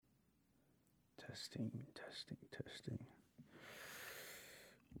Testing, testing, testing.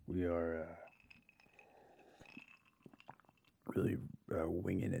 We are really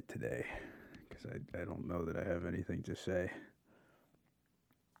winging it today because I don't know that I have anything to say.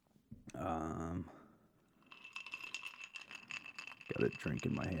 Um, got a drink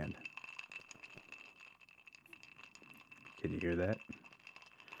in my hand. Can you hear that?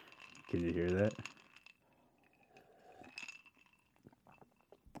 Can you hear that?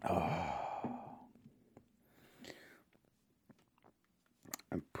 Oh,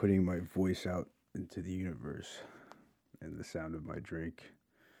 I'm putting my voice out into the universe and the sound of my drink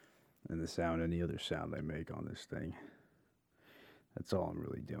and the sound, any other sound I make on this thing. That's all I'm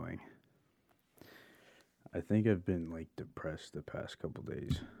really doing. I think I've been like depressed the past couple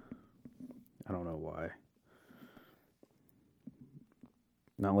days. I don't know why.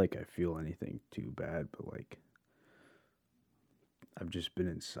 Not like I feel anything too bad, but like I've just been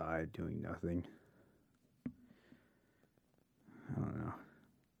inside doing nothing. I don't know.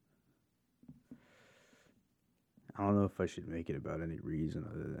 I don't know if I should make it about any reason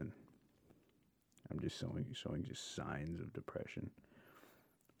other than I'm just showing just signs of depression.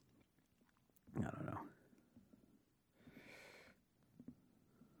 I don't know.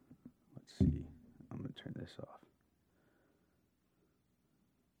 Let's see. I'm gonna turn this off.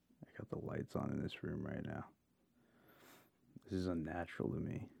 I got the lights on in this room right now. This is unnatural to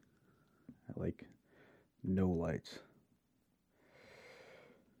me. I like no lights.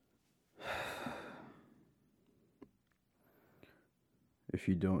 If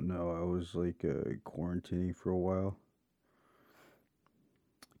you don't know, I was like quarantining for a while.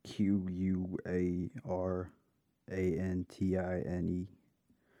 QUARANTINE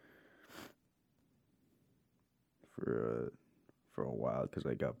for a while because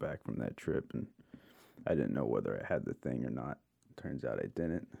I got back from that trip and I didn't know whether I had the thing or not. Turns out I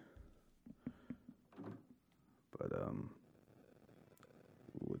didn't. But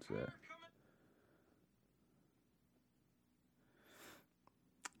what's that?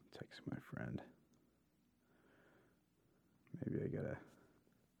 Text my friend. Maybe I gotta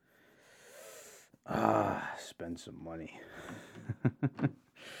spend some money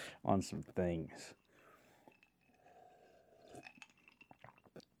on some things.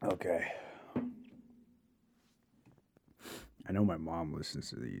 Okay. I know my mom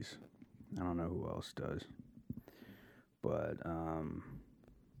listens to these. I don't know who else does. But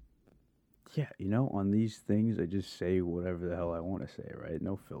yeah, on these things I just say whatever the hell I want to say, right?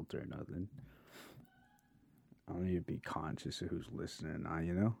 No filter, nothing. I don't need to be conscious of who's listening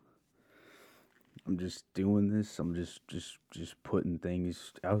now, I'm just doing this. I'm just putting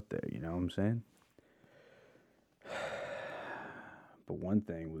things out there, you know what I'm saying? But one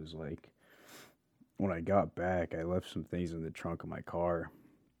thing was like when I got back, I left some things in the trunk of my car.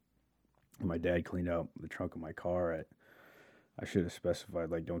 My dad cleaned out the trunk of my car. I should have specified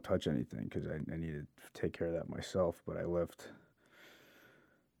like don't touch anything because I needed to take care of that myself. But I left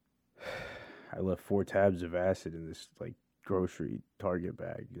 4 tabs of acid in this like grocery Target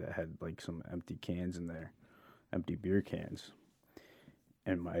bag that had like some empty cans in there, empty beer cans.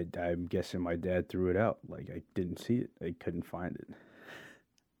 And I'm guessing my dad threw it out. Like I didn't see it. I couldn't find it.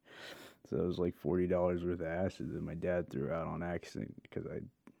 So it was like $40 worth of acid that my dad threw out on accident because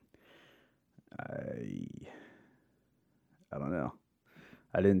I don't know.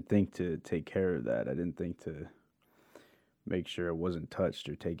 I didn't think to take care of that. I didn't think to make sure it wasn't touched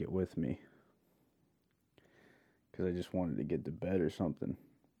or take it with me. Because I just wanted to get to bed or something.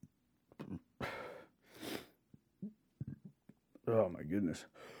 Oh my goodness.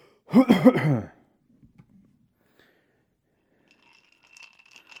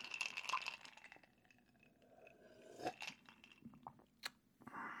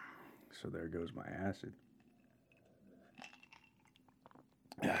 So there goes my acid.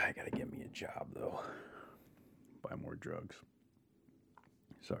 I gotta get me a job though. Buy more drugs.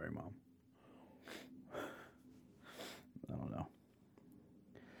 Sorry, Mom. I don't know.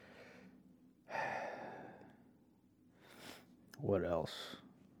 What else?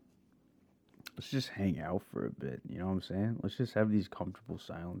 Let's just hang out for a bit. You know what I'm saying? Let's just have these comfortable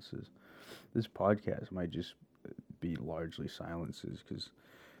silences. This podcast might just be largely silences because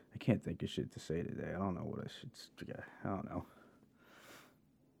I can't think of shit to say today. I don't know what I should. I don't know.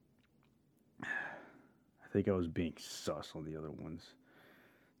 I think I was being sus on the other ones,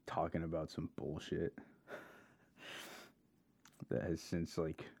 talking about some bullshit that has since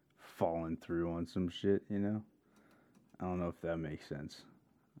like fallen through on some shit. I don't know if that makes sense.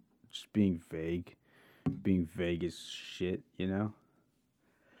 Just being vague as shit.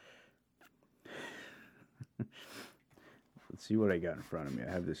 Let's Let's see what I got in front of me.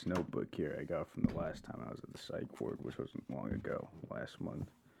 I have this notebook here I got from the last time I was at the psych ward, which wasn't long ago, last month.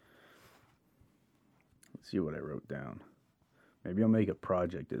 Let's see what I wrote down. Maybe I'll make a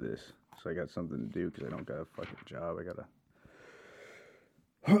project of this, so I got something to do, because I don't got a fucking job. I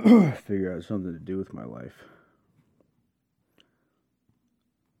gotta figure out something to do with my life.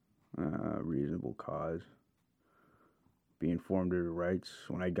 Reasonable cause. Be informed of your rights.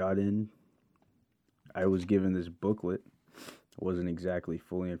 When I got in, I was given this booklet. I wasn't exactly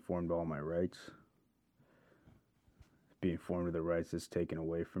fully informed of all my rights. Be informed of the rights that's taken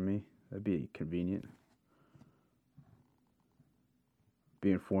away from me. That'd be convenient.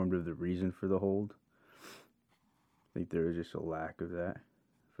 Be informed of the reason for the hold. I think there was just a lack of that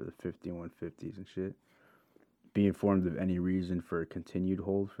for the 5150s and shit. Be informed of any reason for a continued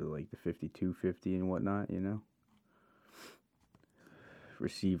hold for like the 5250 and whatnot, you know?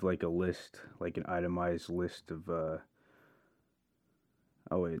 Receive like a list, like an itemized list of,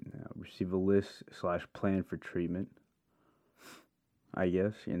 receive a list / plan for treatment, I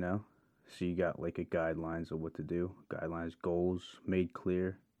guess, you know? So you got like a guidelines of what to do, guidelines, goals, made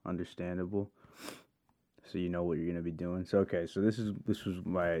clear, understandable, so you know what you're gonna be doing. So okay, so this was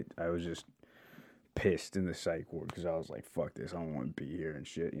I was just pissed in the psych ward because I was like, fuck this, I don't want to be here and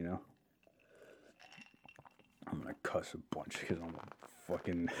shit, you know? I'm gonna cuss a bunch because I'm a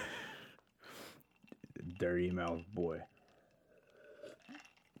fucking dirty mouth boy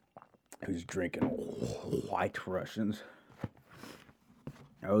who's drinking White Russians.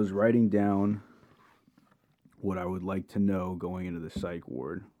 I was writing down what I would like to know going into the psych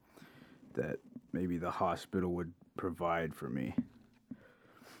ward that maybe the hospital would provide for me.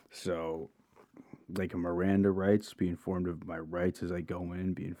 So, like a Miranda rights, be informed of my rights as I go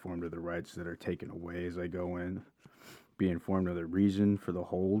in, be informed of the rights that are taken away as I go in, be informed of the reason for the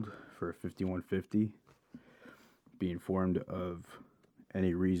hold for 5150, be informed of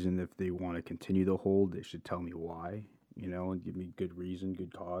any reason if they want to continue the hold, they should tell me why, you know, and give me good reason,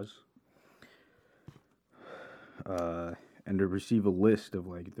 good cause. And to receive a list of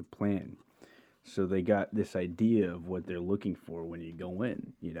like the plan. So they got this idea of what they're looking for when you go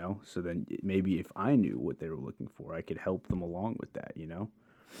in, you know? So then maybe if I knew what they were looking for, I could help them along with that, you know?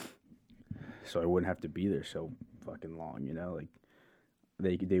 So I wouldn't have to be there so fucking long, you know?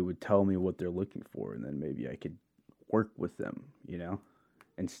 Like they would tell me what they're looking for, and then maybe I could work with them, you know?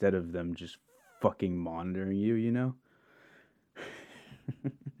 Instead of them just fucking monitoring you, you know?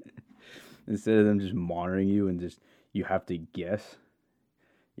 Instead of them just monitoring you and just you have to guess.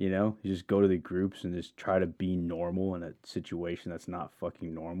 You know, you just go to the groups and just try to be normal in a situation that's not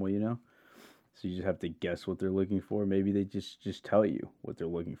fucking normal, you know? So you just have to guess what they're looking for. Maybe they just tell you what they're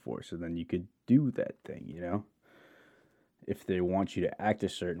looking for, so then you could do that thing, you know? If they want you to act a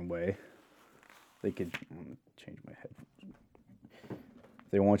certain way, they could... I'm going to change my headphones.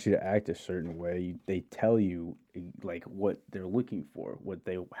 If they want you to act a certain way, they tell you, like, what they're looking for,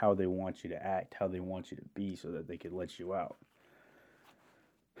 how they want you to act, how they want you to be, so that they could let you out.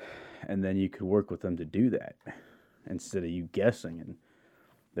 And then you could work with them to do that instead of you guessing and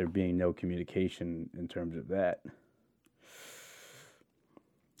there being no communication in terms of that.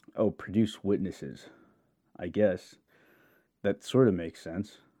 Oh, produce witnesses. I guess that sort of makes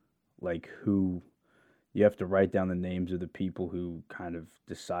sense. Like who you have to write down the names of the people who kind of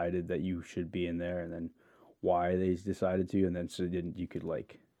decided that you should be in there, and then why they decided to, and then so then you could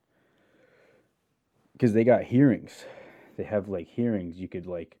like, because they got hearings. They have like hearings. You could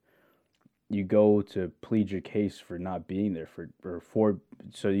like, you go to plead your case for not being there for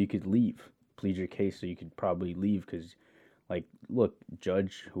so you could leave. Plead your case so you could probably leave because, like, look,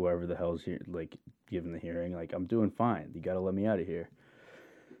 judge, whoever the hell's here, like, giving the hearing, like, I'm doing fine. You got to let me out of here.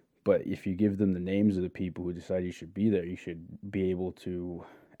 But if you give them the names of the people who decide you should be there, you should be able to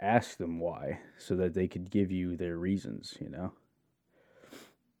ask them why so that they could give you their reasons, you know?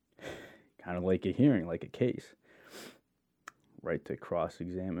 Kind of like a hearing, like a case. Right to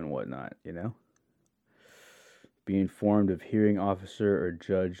cross-examine and whatnot, you know? Be informed of hearing officer or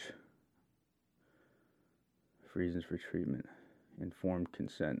judge for reasons for treatment. Informed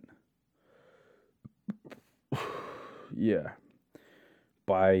consent. Yeah.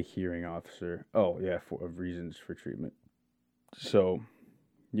 By hearing officer. Oh, yeah, of reasons for treatment. So,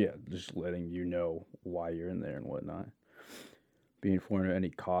 yeah, just letting you know why you're in there and whatnot. Be informed of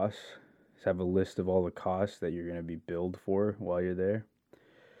any costs. Have a list of all the costs that you're going to be billed for while you're there.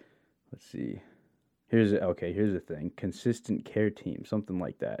 Let's see. Here's the thing. Consistent care team, something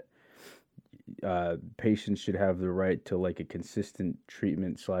like that. Patients should have the right to like a consistent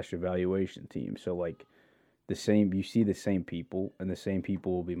treatment / evaluation team. So like you see the same people, and the same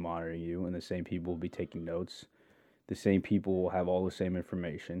people will be monitoring you, and the same people will be taking notes. The same people will have all the same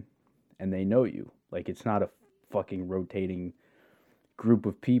information, and they know you. Like, it's not a fucking rotating group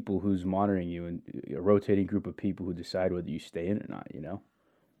of people who's monitoring you, and a rotating group of people who decide whether you stay in or not, you know?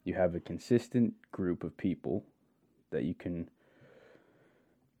 You have a consistent group of people that you can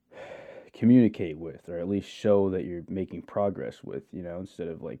communicate with, or at least show that you're making progress with, you know, instead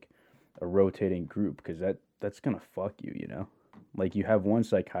of like a rotating group, because that's gonna fuck you, you know. Like, you have one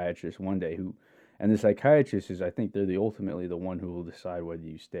psychiatrist one day who, and the psychiatrist is, I think they're ultimately the one who will decide whether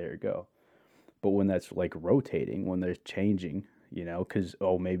you stay or go. But when that's like rotating, when they're changing, you know, because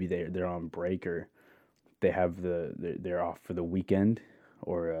maybe they're on break, or they have they're off for the weekend,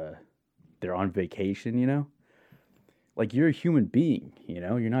 or they're on vacation, you know. Like, you're a human being, you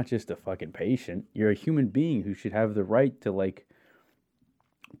know? You're not just a fucking patient. You're a human being who should have the right to, like,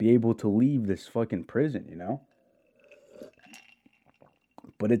 be able to leave this fucking prison, you know?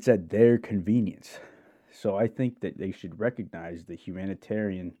 But it's at their convenience. So I think that they should recognize the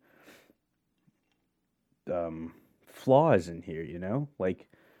humanitarian flaws in here, you know? Like,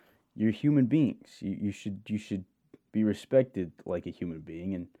 you're human beings. You should be respected like a human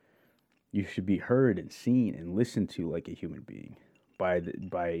being, and you should be heard and seen and listened to like a human being by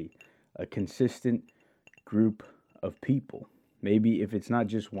a consistent group of people. Maybe if it's not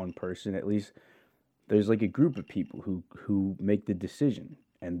just one person, at least there's like a group of people who make the decision,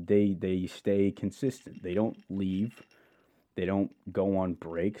 and they stay consistent. They don't leave. They don't go on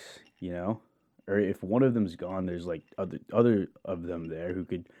breaks, you know? Or if one of them's gone, there's like other of them there who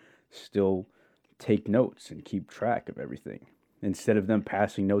could still take notes and keep track of everything, instead of them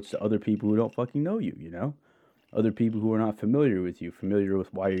passing notes to other people who don't fucking know you, you know? Other people who are not familiar with you, familiar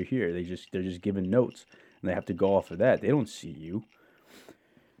with why you're here. They're just given notes, and they have to go off of that. They don't see you.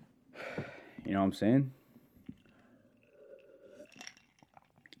 You know what I'm saying?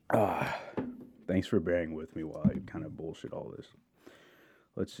 Thanks for bearing with me while I kind of bullshit all this.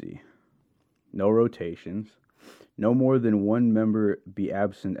 Let's see. No rotations. No more than one member be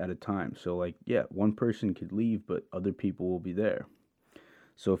absent at a time. So, like, yeah, one person could leave, but other people will be there.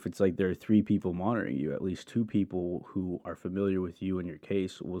 So if it's like there are 3 people monitoring you, at least 2 people who are familiar with you and your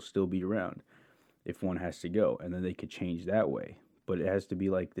case will still be around if one has to go. And then they could change that way. But it has to be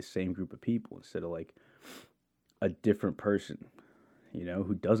like the same group of people instead of like a different person, you know,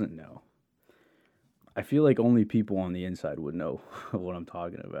 who doesn't know. I feel like only people on the inside would know what I'm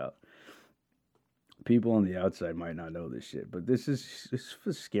talking about. People on the outside might not know this shit, but this is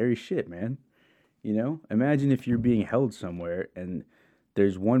scary shit, man. You know, imagine if you're being held somewhere and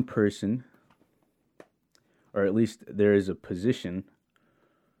there's one person, or at least there is a position,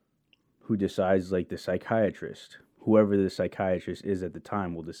 who decides, like the psychiatrist, whoever the psychiatrist is at the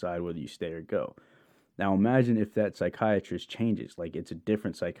time will decide whether you stay or go. Now imagine if that psychiatrist changes, like it's a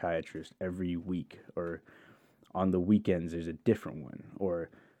different psychiatrist every week, or on the weekends there's a different one, or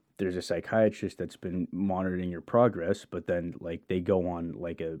there's a psychiatrist that's been monitoring your progress, but then like they go on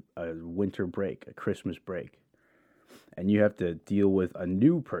like a winter break, a Christmas break, and you have to deal with a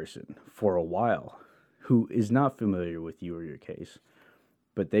new person for a while who is not familiar with you or your case,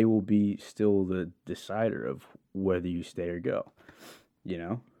 but they will be still the decider of whether you stay or go. You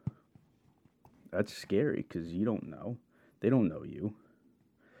know? That's scary because you don't know. They don't know you.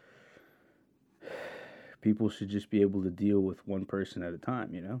 People should just be able to deal with one person at a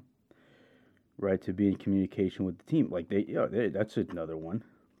time, you know? Right, to be in communication with the team. Like, that's another one.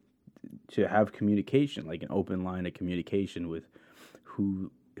 To have communication, like an open line of communication with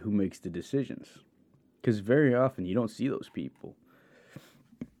who makes the decisions. Because very often you don't see those people.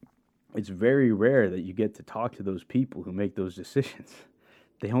 It's very rare that you get to talk to those people who make those decisions.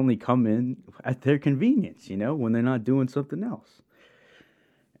 They only come in at their convenience, you know, when they're not doing something else.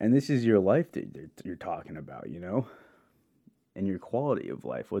 And this is your life that you're talking about, you know, and your quality of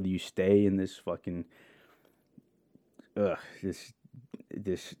life. Whether you stay in this fucking, this,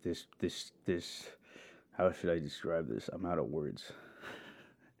 how should I describe this? I'm out of words.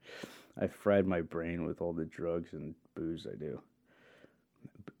 I fried my brain with all the drugs and booze I do.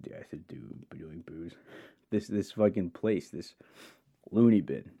 Yeah, I should be doing booze. This fucking place, this loony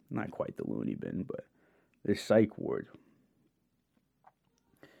bin. Not quite the loony bin, but this psych ward.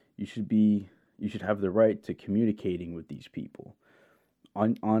 You should have the right to communicating with these people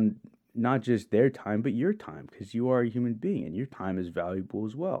on not just their time, but your time, because you are a human being and your time is valuable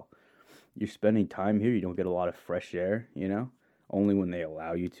as well. You're spending time here. You don't get a lot of fresh air, you know, only when they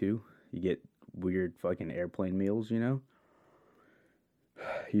allow you to. You get weird fucking airplane meals, you know.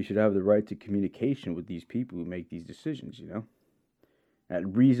 You should have the right to communication with these people who make these decisions, you know, at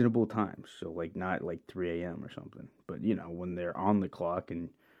reasonable times. So, like, not like 3 a.m. or something, but, you know, when they're on the clock and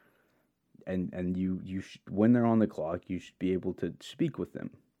and when they're on the clock, you should be able to speak with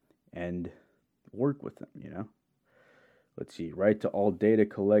them and work with them, you know? Let's see, right to all data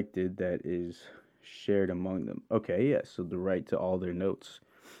collected that is shared among them. Okay, yeah, so the right to all their notes,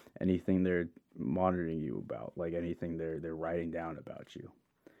 anything they're monitoring you about, like anything they're writing down about you.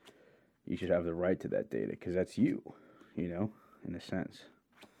 You should have the right to that data because that's you, you know, in a sense.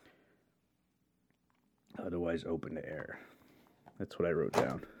 Otherwise, open to error. That's what I wrote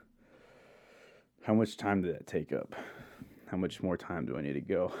down. How much time did that take up? How much more time do I need to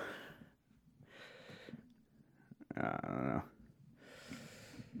go? I don't know.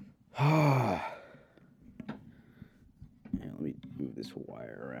 Yeah, let me move this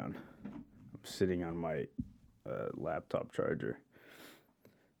wire around. I'm sitting on my laptop charger.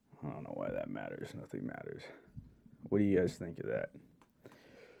 I don't know why that matters. Nothing matters. What do you guys think of that?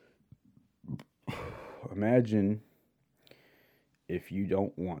 Imagine if you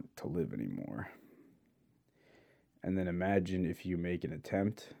don't want to live anymore. And then imagine if you make an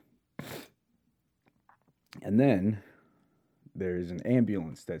attempt. And then there's an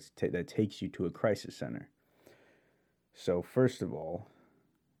ambulance that takes you to a crisis center. So first of all,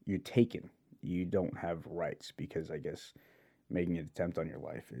 you're taken. You don't have rights because I guess making an attempt on your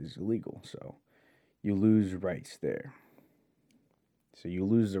life is illegal. So you lose rights there. So you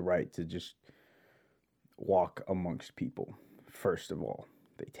lose the right to just walk amongst people, first of all.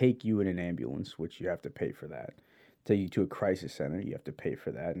 They take you in an ambulance, which you have to pay for that. Take you to a crisis center, you have to pay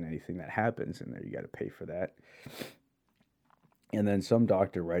for that. And anything that happens in there, you got to pay for that. And then some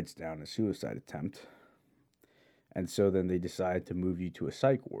doctor writes down a suicide attempt. And so then they decide to move you to a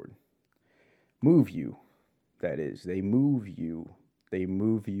psych ward. Move you, that is. They move you. They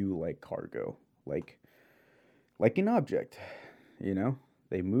move you like cargo, like an object, you know?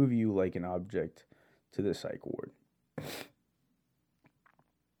 They move you like an object to the psych ward.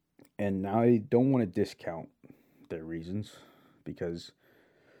 And now I don't want to discount their reasons because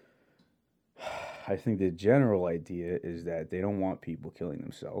I think the general idea is that they don't want people killing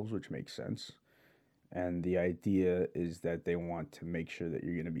themselves, which makes sense. And the idea is that they want to make sure that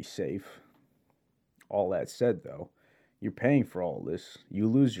you're going to be safe. All that said, though, you're paying for all this. You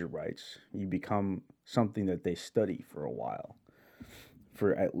lose your rights. You become something that they study for a while,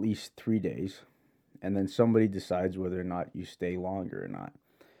 for at least 3 days. And then somebody decides whether or not you stay longer or not.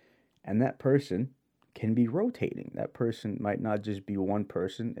 And that person can be rotating. That person might not just be one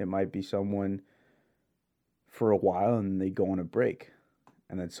person. It might be someone for a while and they go on a break.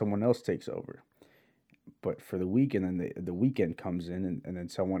 And then someone else takes over. But for the week, and then the weekend comes in, and then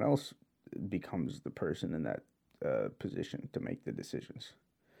someone else becomes the person in that position to make the decisions.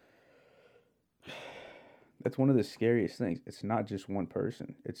 That's one of the scariest things. It's not just one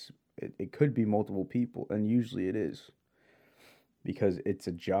person. It could be multiple people, and usually it is. Because it's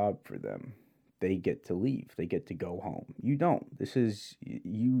a job for them. They get to leave. They get to go home. You don't. This is,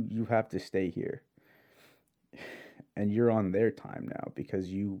 you have to stay here. And you're on their time now because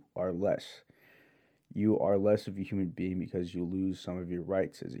you are less. You are less of a human being because you lose some of your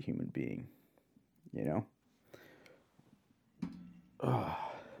rights as a human being. You know?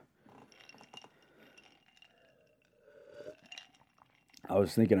 I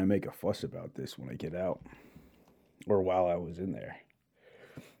was thinking I'd make a fuss about this when I get out. Or while I was in there.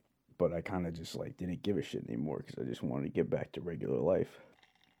 But I kind of just like didn't give a shit anymore because I just wanted to get back to regular life.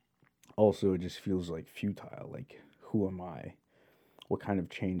 Also, it just feels like futile. Like, who am I? What kind of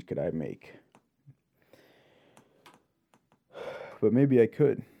change could I make? But maybe I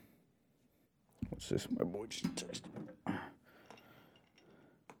could. What's this? My boy just texted me.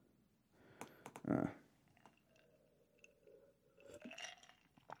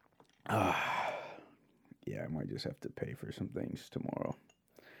 Yeah, I might just have to pay for some things tomorrow.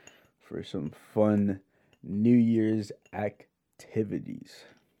 For some fun New Year's activities.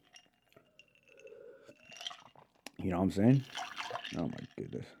 You know what I'm saying? Oh my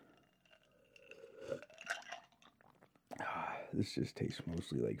goodness. This just tastes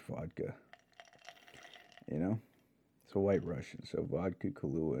mostly like vodka. You know? It's a White Russian, so vodka,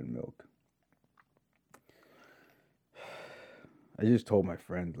 Kahlua, and milk. I just told my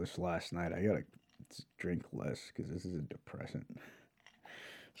friend this last night, I gotta drink less because this is a depressant.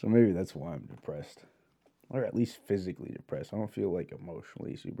 So maybe that's why I'm depressed. Or at least physically depressed. I don't feel like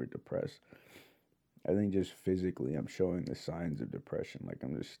emotionally super depressed. I think just physically I'm showing the signs of depression. Like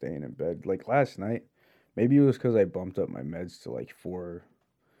I'm just staying in bed. Like last night, maybe it was because I bumped up my meds to like 4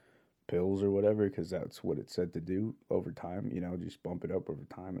 pills or whatever, because that's what it said to do over time. You know, just bump it up over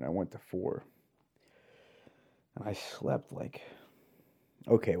time. And I went to 4. And I slept like,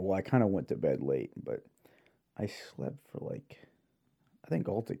 okay, well, I kind of went to bed late, but I slept for like I think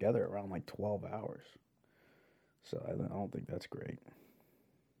altogether around like 12 hours. So I don't think that's great.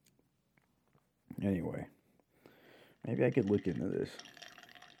 Anyway, maybe I could look into this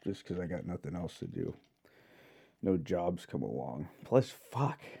just because I got nothing else to do. No jobs come along. Plus,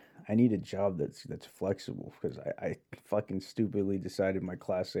 fuck, I need a job that's flexible because I fucking stupidly decided my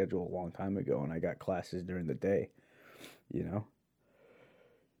class schedule a long time ago, and I got classes during the day. You know,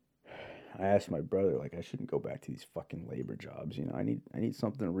 I asked my brother like I shouldn't go back to these fucking labor jobs. You know, I need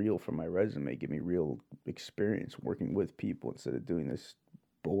something real for my resume. Give me real experience working with people instead of doing this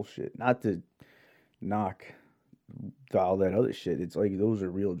bullshit. Not to knock all that other shit. It's like those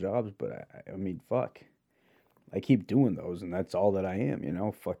are real jobs, but I mean, fuck. I keep doing those, and that's all that I am, you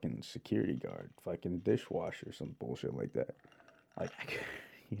know? Fucking security guard, fucking dishwasher, some bullshit like that. Like,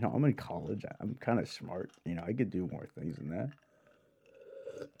 you know, I'm in college. I'm kind of smart. You know, I could do more things than that.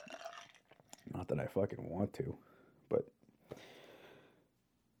 Not that I fucking want to, but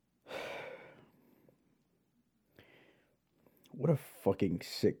what a fucking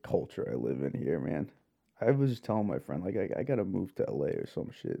sick culture I live in here, man. I was telling my friend, like, I gotta move to LA or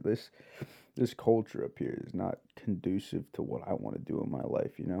some shit. This culture up here is not conducive to what I want to do in my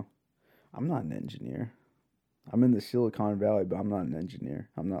life, you know? I'm not an engineer. I'm in the Silicon Valley, but I'm not an engineer.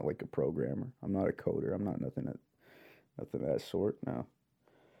 I'm not like a programmer. I'm not a coder. I'm not nothing of that sort. No.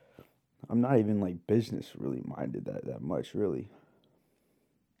 I'm not even like business really minded that much, really.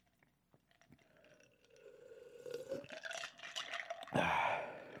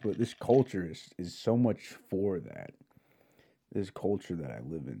 But this culture is so much for that. This culture that I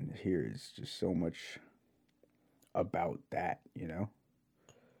live in here is just so much about that, you know?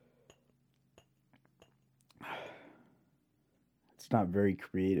 It's not very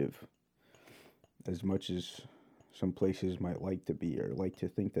creative as much as some places might like to be or like to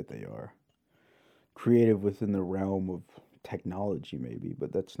think that they are. Creative within the realm of technology, maybe,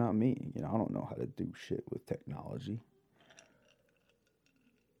 but that's not me. You know, I don't know how to do shit with technology.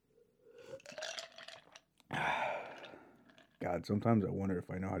 God, sometimes I wonder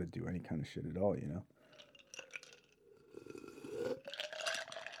if I know how to do any kind of shit at all, you know?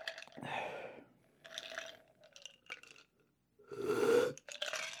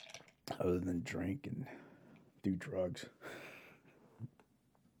 Other than drink and do drugs.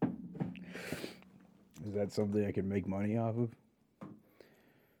 Is that something I can make money off of?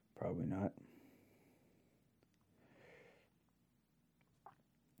 Probably not.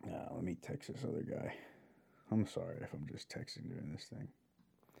 Let me text this other guy. I'm sorry if I'm just texting during this thing.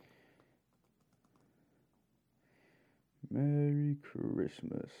 Merry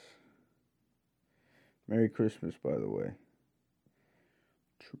Christmas. Merry Christmas, by the way.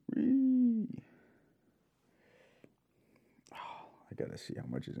 Tree. Oh, I gotta see how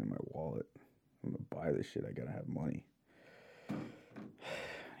much is in my wallet. I'm gonna buy this shit. I gotta have money. I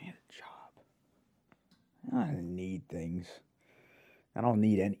need a job. I don't need things. I don't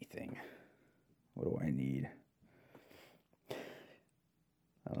need anything. What do I need?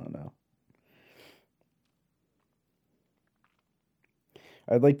 I don't know.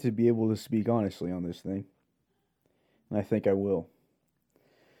 I'd like to be able to speak honestly on this thing, and I think I will.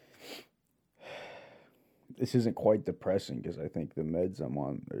 This isn't quite depressing because I think the meds I'm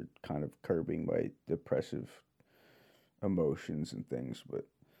on are kind of curbing my depressive emotions and things, but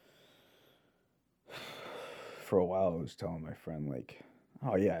for a while I was telling my friend, like,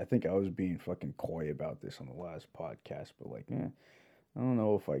 oh yeah, I think I was being fucking coy about this on the last podcast, but like, I don't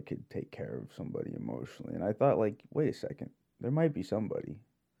know if I could take care of somebody emotionally. And I thought, like, wait a second, there might be somebody.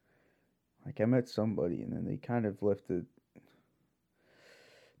 Like, I met somebody, and then they kind of left an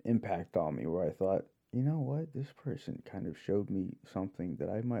impact on me where I thought, you know what, this person kind of showed me something that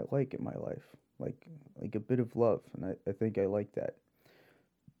I might like in my life, like a bit of love, and I think I like that.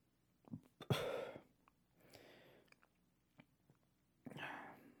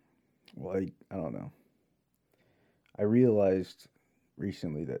 Well, I don't know. I realized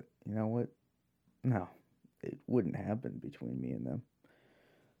recently that, you know what, no, it wouldn't happen between me and them.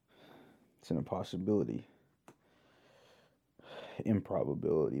 It's an impossibility,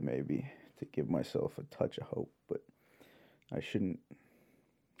 improbability maybe, to give myself a touch of hope, but I shouldn't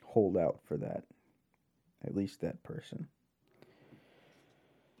hold out for that, at least that person.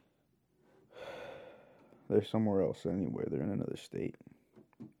 They're somewhere else anyway, they're in another state.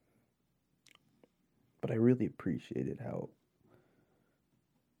 But I really appreciated how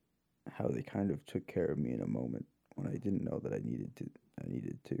they kind of took care of me in a moment when I didn't know that I needed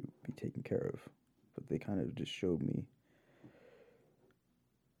to be taken care of. But they kind of just showed me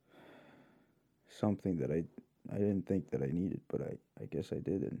something that I didn't think that I needed, but I guess I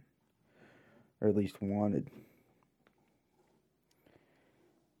did, and or at least wanted.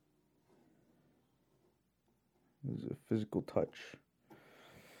 It was a physical touch.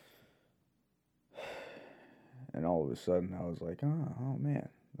 And all of a sudden, I was like, oh man,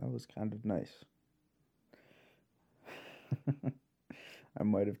 that was kind of nice. I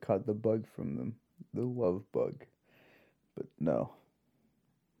might have caught the bug from them, the love bug. But no,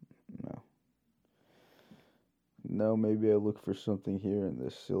 no. No, maybe I look for something here in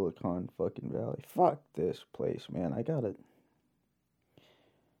this Silicon fucking Valley. Fuck this place, man. What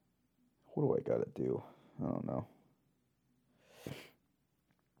do I gotta do? I don't know.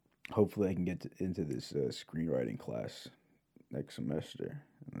 Hopefully, I can get into this screenwriting class next semester,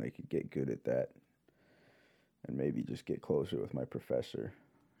 and I could get good at that, and maybe just get closer with my professor,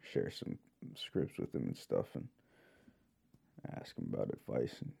 share some scripts with him and stuff, and ask him about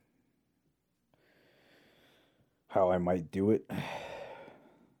advice and how I might do it,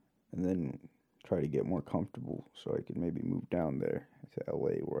 and then try to get more comfortable so I could maybe move down there to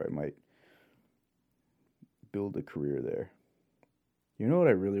LA where I might build a career there. You know what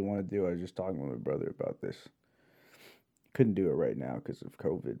I really want to do? I was just talking with my brother about this. Couldn't do it right now because of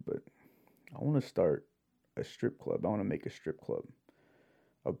COVID, but I want to start a strip club. I want to make a strip club,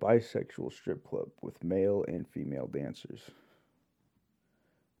 a bisexual strip club with male and female dancers.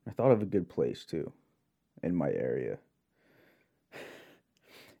 I thought of a good place too, in my area.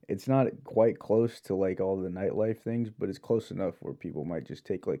 It's not quite close to like all the nightlife things, but it's close enough where people might just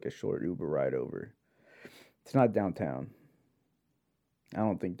take like a short Uber ride over. It's not downtown. I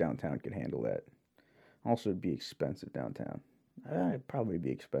don't think downtown could handle that. Also, it'd be expensive downtown. It'd probably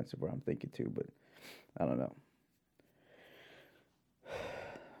be expensive where I'm thinking too, but I don't know.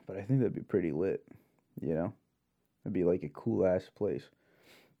 But I think that'd be pretty lit, you know? It'd be like a cool ass place.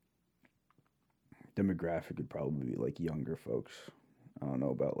 Demographic would probably be like younger folks. I don't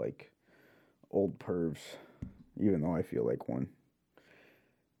know about like old pervs, even though I feel like one,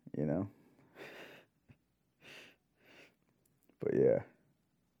 you know? But yeah,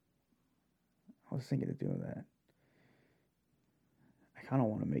 I was thinking of doing that. I kind of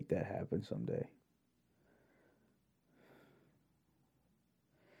want to make that happen someday.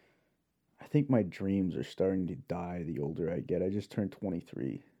 I think my dreams are starting to die the older I get. I just turned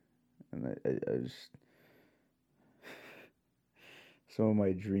 23, and I just some of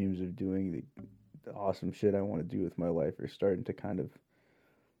my dreams of doing the awesome shit I want to do with my life are starting to kind of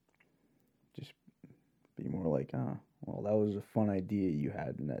just be more like, well, that was a fun idea you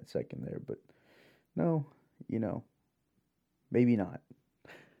had in that second there, but no, you know, maybe not.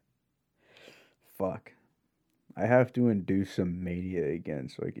 Fuck. I have to induce some mania again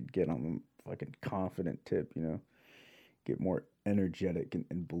so I could get on the fucking confident tip, you know? Get more energetic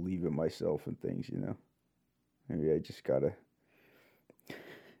and believe in myself and things, you know? Maybe I just gotta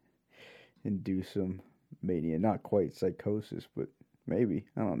induce some mania. Not quite psychosis, but maybe.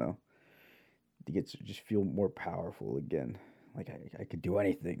 I don't know. To get to just feel more powerful again. Like I could do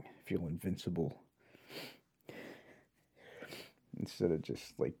anything. Feel invincible. Instead of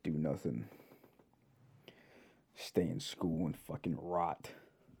just like do nothing. Stay in school and fucking rot.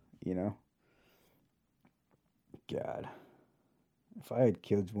 You know? God. If I had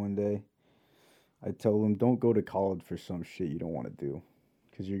kids one day, I'd tell them don't go to college for some shit you don't want to do.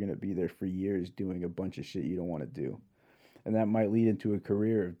 Because you're going to be there for years doing a bunch of shit you don't want to do. And that might lead into a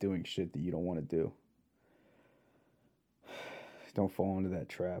career of doing shit that you don't want to do. Don't fall into that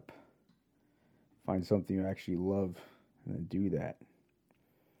trap. Find something you actually love and then do that.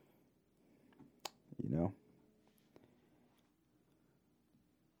 You know?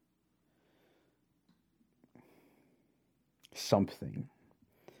 Something.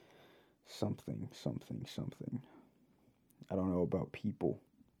 Something. I don't know about people.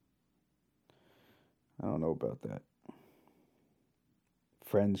 I don't know about that.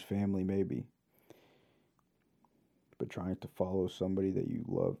 Friends, family, maybe. But trying to follow somebody that you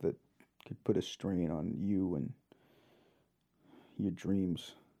love that could put a strain on you and your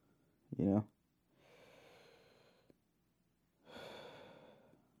dreams, you know?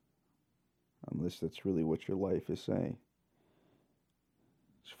 Unless that's really what your life is saying.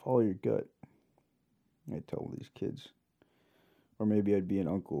 Just follow your gut. I tell these kids. Or maybe I'd be an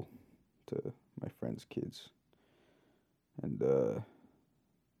uncle to my friends' kids. And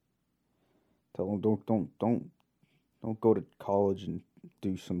tell them don't go to college and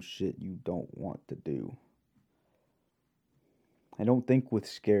do some shit you don't want to do. I don't think with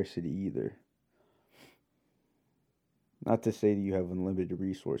scarcity either. Not to say that you have unlimited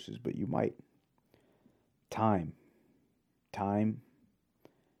resources, but you might. Time,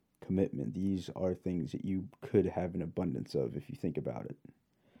 commitment. These are things that you could have an abundance of if you think about it.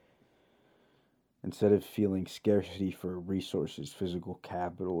 Instead of feeling scarcity for resources, physical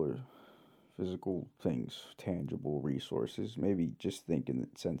capital, or physical things, tangible resources. Maybe just think in the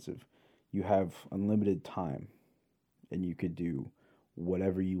sense of you have unlimited time and you could do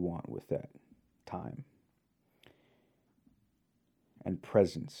whatever you want with that time. And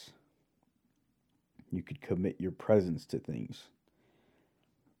presence. You could commit your presence to things.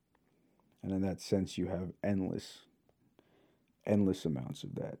 And in that sense, you have endless amounts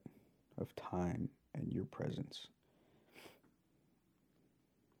of that, of time and your presence.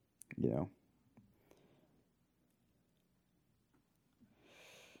 You know?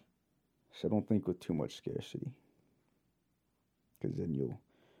 So don't think with too much scarcity. Because then you'll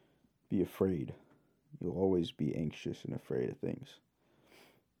be afraid. You'll always be anxious and afraid of things.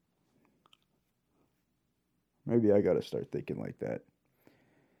 Maybe I gotta start thinking like that.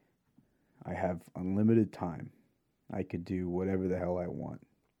 I have unlimited time. I could do whatever the hell I want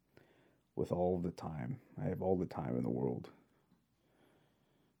with all the time. I have all the time in the world.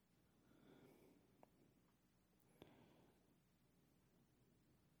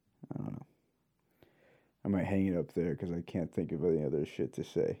 I don't know. I might hang it up there because I can't think of any other shit to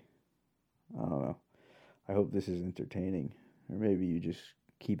say. I don't know. I hope this is entertaining. Or maybe you just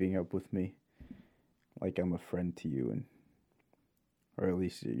keeping up with me like I'm a friend to you, and or at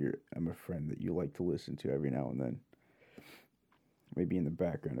least I'm a friend that you like to listen to every now and then. Maybe in the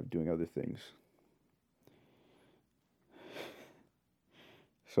background of doing other things.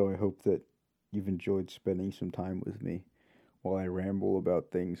 So I hope that you've enjoyed spending some time with me while I ramble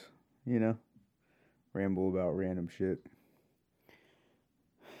about things, you know? Ramble about random shit.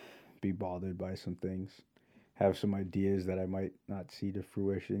 Be bothered by some things. Have some ideas that I might not see to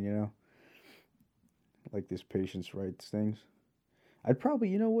fruition, you know? Like this patients' rights things. I'd probably,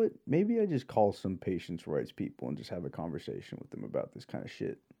 you know what? Maybe I just call some patients' rights people and just have a conversation with them about this kind of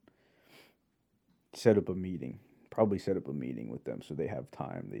shit. Set up a meeting. Probably set up a meeting with them so they have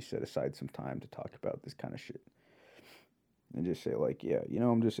time. They set aside some time to talk about this kind of shit. And just say, like, yeah, you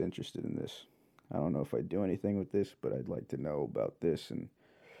know, I'm just interested in this. I don't know if I do anything with this, but I'd like to know about this and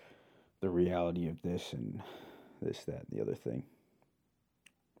the reality of this and this, that, and the other thing.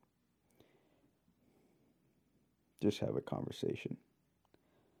 Just have a conversation.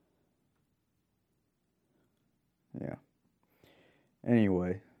 Yeah.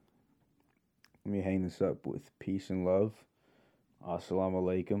 Anyway, let me hang this up with peace and love. Assalamu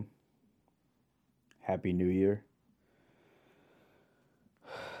alaikum. Happy New Year.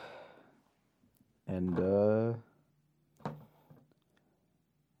 And,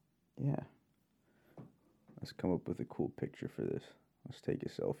 yeah. Let's come up with a cool picture for this. Let's take a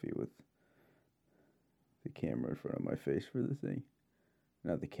selfie with the camera in front of my face for the thing.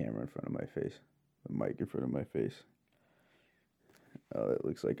 Not the camera in front of my face. The mic in front of my face. Oh, that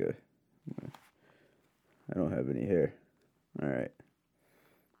looks like a... I don't have any hair. Alright.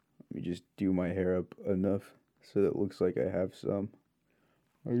 Let me just do my hair up enough so that it looks like I have some.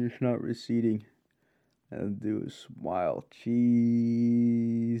 Or just not receding. And do a smile.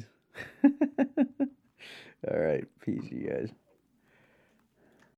 Cheese. Alright. Peace, you guys.